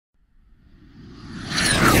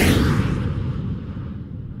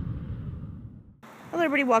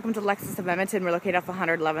everybody, welcome to Lexus of Edmonton. We're located off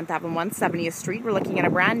 111th Avenue, 170th Street. We're looking at a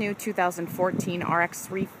brand new 2014 RX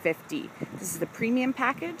 350. This is the premium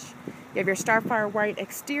package. You have your Starfire white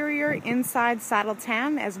exterior, inside saddle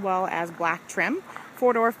tan, as well as black trim.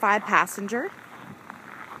 4-door, 5-passenger.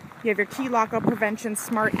 You have your key lockout prevention,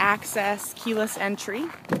 smart access, keyless entry.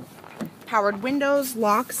 Powered windows,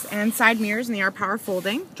 locks, and side mirrors, and they are power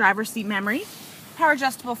folding. Driver seat memory. Power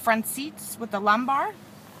adjustable front seats with the lumbar.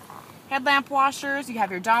 Headlamp washers, you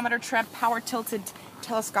have your odometer trip, power tilted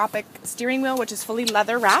telescopic steering wheel, which is fully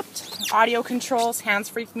leather wrapped, audio controls,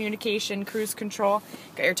 hands-free communication, cruise control,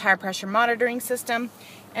 got your tire pressure monitoring system,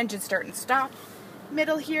 engine start and stop.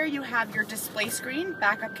 Middle here you have your display screen,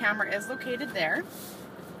 backup camera is located there.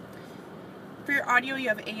 For your audio you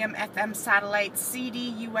have AM, FM, satellite,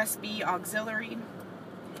 CD, USB, auxiliary.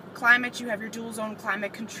 Climate, you have your dual zone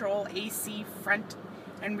climate control, AC, front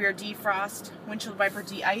and rear defrost, windshield wiper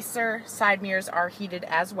de-icer, side mirrors are heated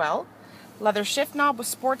as well. Leather shift knob with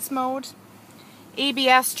sports mode,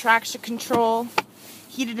 ABS, traction control,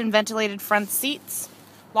 heated and ventilated front seats,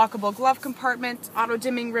 lockable glove compartment, auto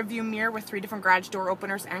dimming rearview mirror with 3 different garage door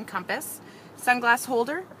openers and compass, sunglass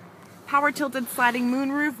holder, power tilted sliding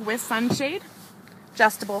moonroof with sunshade,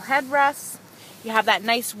 adjustable headrests. You have that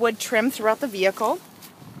nice wood trim throughout the vehicle.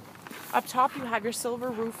 Up top you have your silver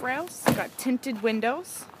roof rails, you've got tinted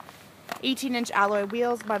windows, 18-inch alloy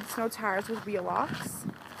wheels, mud snow tires with wheel locks.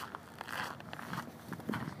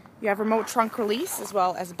 You have remote trunk release as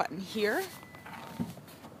well as a button here.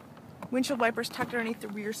 Windshield wipers tucked underneath the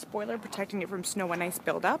rear spoiler, protecting it from snow and ice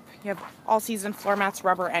buildup. You have all-season floor mats,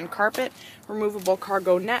 rubber and carpet, removable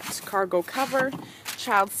cargo net, cargo cover,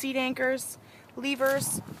 child seat anchors,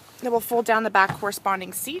 levers that will fold down the back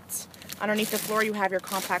corresponding seat. Underneath the floor you have your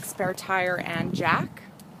compact spare tire and jack.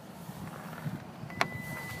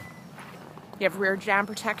 You have rear jam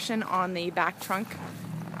protection on the back trunk.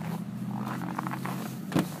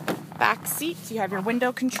 Back seats, you have your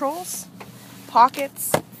window controls,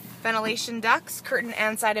 pockets, ventilation ducts, curtain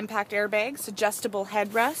and side impact airbags, adjustable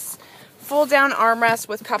headrests, fold down armrests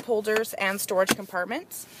with cup holders and storage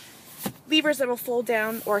compartments. Levers that will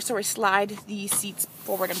slide the seats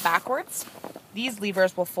forward and backwards. These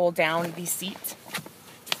levers will fold down the seat.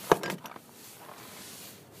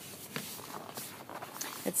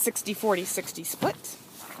 It's 60-40-60 split.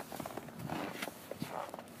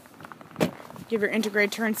 Give your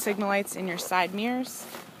integrated turn signal lights in your side mirrors.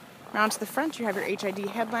 Around to the front you have your HID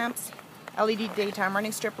headlamps, LED daytime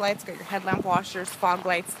running strip lights, got your headlamp washers, fog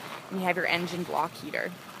lights, and you have your engine block heater.